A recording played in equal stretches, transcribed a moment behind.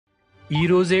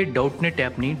ఈరోజే డౌట్నెట్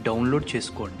యాప్ని డౌన్లోడ్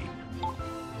చేసుకోండి.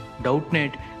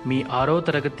 డౌట్నెట్ మీ 6వ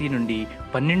తరగతి నుండి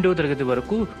 12వ తరగతి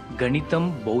వరకు గణితం,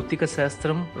 భౌతిక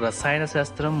శాస్త్రం, రసాయన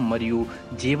శాస్త్రం మరియు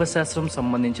జీవశాస్త్రం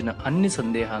సంబంధించిన అన్ని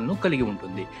సందేహాలను కలిగి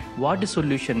ఉంటుంది. వాటి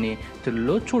సొల్యూషన్ని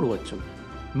తెలుగులో చూడవచ్చు.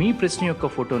 మీ ప్రశ్న యొక్క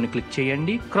ఫోటోని క్లిక్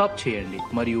చేయండి, క్రాప్ చేయండి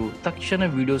మరియు తక్షణ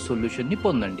వీడియో సొల్యూషన్ని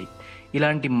పొందండి.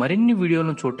 ఇలాంటి మరిన్ని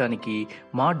వీడియోలను చూడటానికి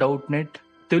మా Doubtnut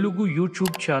Telugu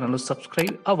YouTube channel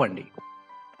subscribe అవ్వండి.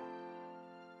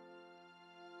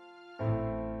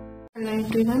 Hello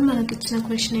everyone, మనకి ఇచ్చిన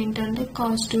క్వశ్చన్ ఏంటంటే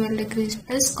cos12 degrees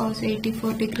plus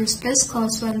cos84 degrees plus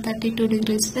cos132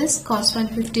 degrees plus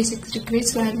cos156 degrees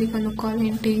value కనుక్కోవాలి.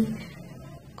 ఏంటి?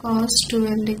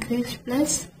 cos12 degrees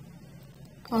plus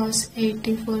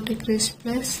cos84 degrees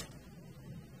plus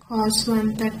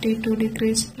cos132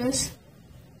 degrees plus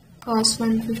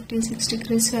cos156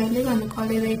 degrees value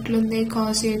కనుక్కోవాలి. ఇది ఎట్లుంది?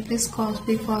 cos a plus cos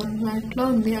b ఫార్ములాట్లో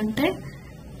ఉంది. అంటే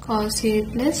cos a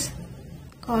plus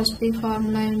cos b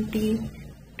formula ఏంటి?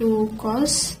 2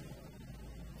 cos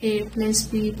a plus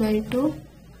b by 2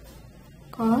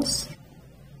 cos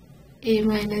a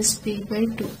minus b by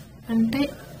 2. అంటే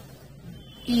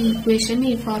ఈ equation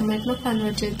ఈ ఫార్మాట్లో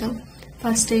కన్వర్ట్ చేద్దాం.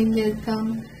 ఫస్ట్ ఏం చేద్దాం?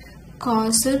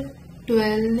 cos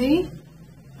 12 ని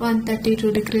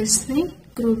 132 డిగ్రీస్ని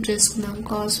గ్రూప్ చేసుకుందాం.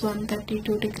 cos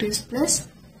 132 degrees plus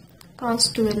cos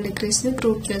 12 డిగ్రీస్ని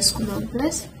group చేసుకుందాం.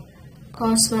 ప్లస్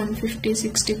cos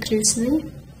 156 డిగ్రీస్ని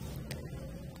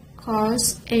cos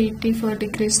 84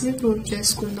 డిగ్రీస్ని గ్రూప్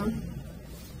చేసుకుందాం.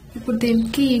 ఇప్పుడు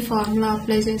దీనికి ఈ ఫార్ములా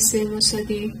అప్లై చేస్తే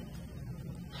ఏమొస్తుంది?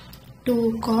 2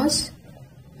 cos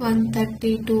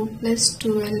 132 plus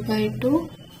 12 by 2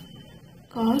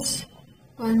 cos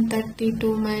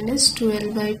 132 minus 12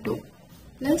 by 2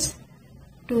 plus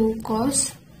 2 cos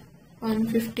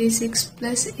 156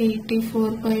 plus 84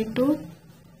 by 2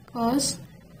 cos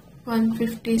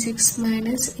 156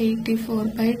 minus 84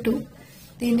 by 2.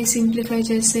 దీన్ని సింప్లిఫై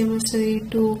చేస్తే ఏమొస్తుంది?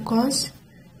 2 cos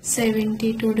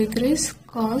 72 degrees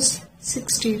cos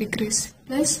 60 degrees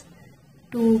plus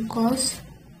 2 cos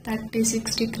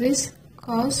 36 degrees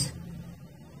cos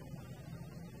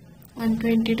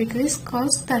 120 degrees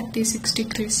cos 36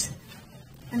 degrees.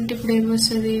 అంటే ఇప్పుడు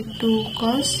ఏమొస్తుంది? 2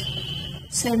 cos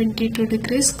 72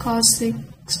 degrees cos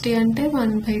 60 అంటే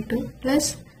 1 by 2 plus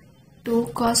 2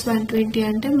 cos 120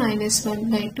 అంటే minus 1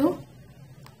 by 2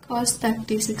 cos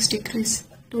 36 degrees.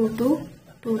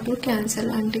 2 cancel.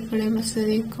 అంటే ఇక్కడ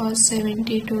ఏమొస్తుంది? cos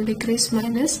 72 degrees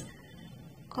minus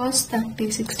cos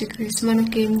 36 degrees.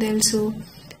 మనకేం తెలుసు?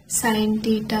 sin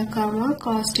theta,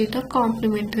 cos theta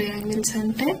complementary angles.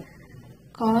 అంటే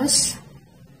cos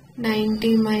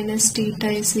 90 minus theta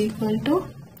is equal to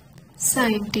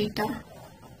sin theta.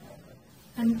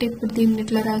 అంటే ఇప్పుడు దీన్ని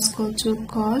ఇట్లా రాసుకోవచ్చు.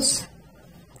 cos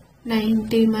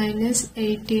 90 minus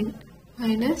 18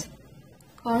 minus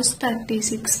cos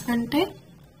 36 అంటే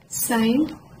sin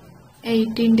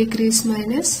 18 degrees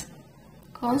minus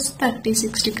cos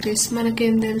 36 degrees.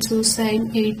 మనకేం తెలుసు? sin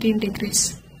 18 degrees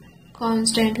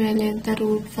కాన్స్టెంట్ వాల్యూ ఎంత?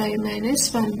 √5 minus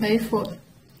 1 by 4.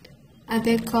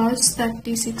 అదే cos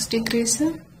 36 degrees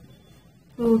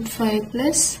 √5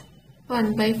 plus 1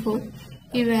 by 4.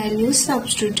 ఈ వాల్యూస్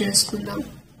సబ్స్టిట్యూట్ చేసుకుందాం.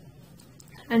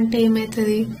 అంటే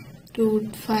ఏమవుతుంది?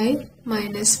 √5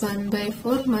 minus 1 by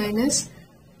 4 minus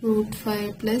 √5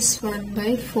 plus 1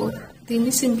 by 4.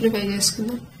 దీన్ని సింప్లిఫై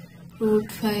చేసుకుందాం.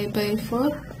 √5 by 4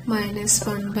 minus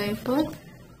 1 by 4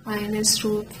 minus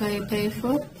 √5 by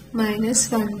 4 minus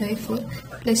 1 by 4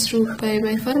 plus √5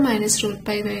 by 4 minus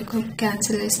 √5 by 4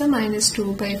 cancel చేస్తే minus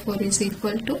 2 by 4 is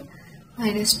equal to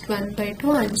minus 1 by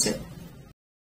 2 answer.